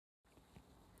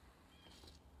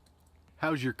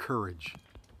How's your courage?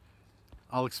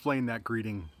 I'll explain that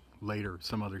greeting later,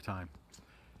 some other time.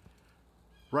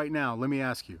 Right now, let me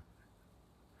ask you,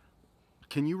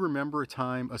 can you remember a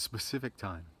time, a specific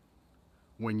time,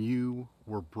 when you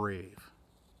were brave,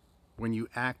 when you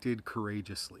acted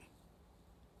courageously?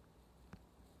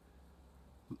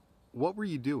 What were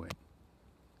you doing?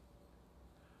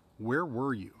 Where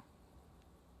were you?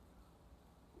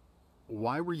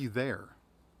 Why were you there?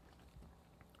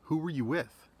 Who were you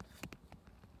with?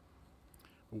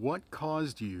 What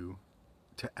caused you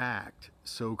to act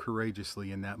so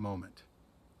courageously in that moment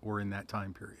or in that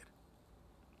time period?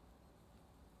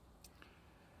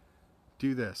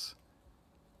 Do this.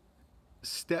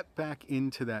 Step back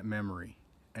into that memory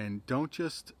and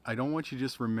I don't want you to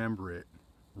just remember it,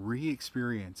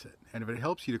 re-experience it. And if it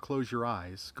helps you to close your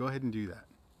eyes, go ahead and do that.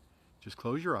 Just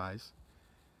close your eyes,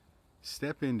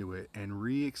 step into it, and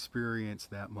re-experience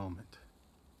that moment.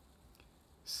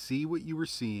 See what you were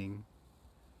seeing,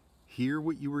 hear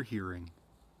what you were hearing,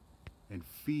 and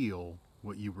feel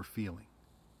what you were feeling.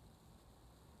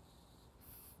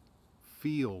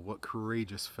 Feel what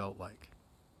courageous felt like.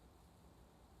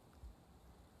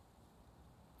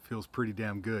 Feels pretty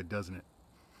damn good, doesn't it?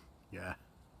 Yeah.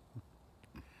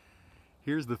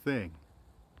 Here's the thing.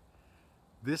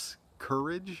 This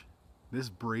courage, this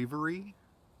bravery,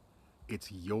 it's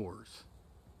yours.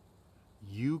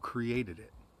 You created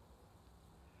it.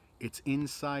 It's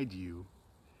inside you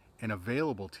and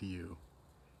available to you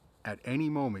at any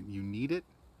moment you need it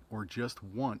or just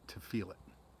want to feel it.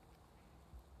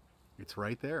 It's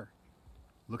right there.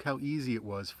 Look how easy it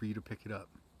was for you to pick it up.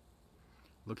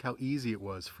 Look how easy it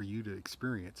was for you to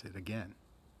experience it again.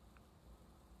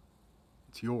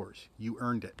 It's yours. You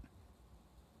earned it.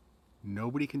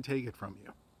 Nobody can take it from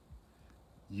you.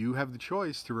 You have the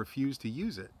choice to refuse to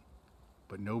use it,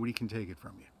 but nobody can take it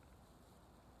from you.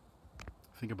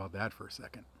 Think about that for a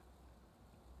second.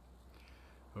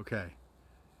 Okay.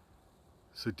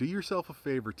 So do yourself a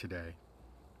favor today.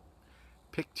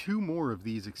 Pick 2 more of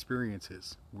these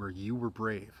experiences where you were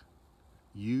brave.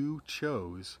 You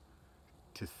chose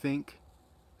to think,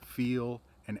 feel,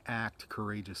 and act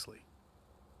courageously.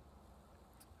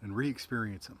 And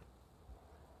re-experience them.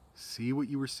 See what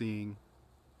you were seeing,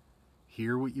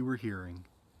 hear what you were hearing,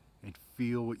 and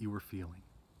feel what you were feeling.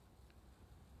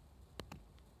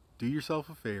 Do yourself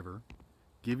a favor,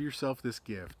 give yourself this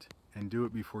gift, and do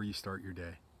it before you start your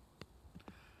day.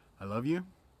 I love you.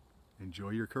 Enjoy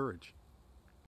your courage.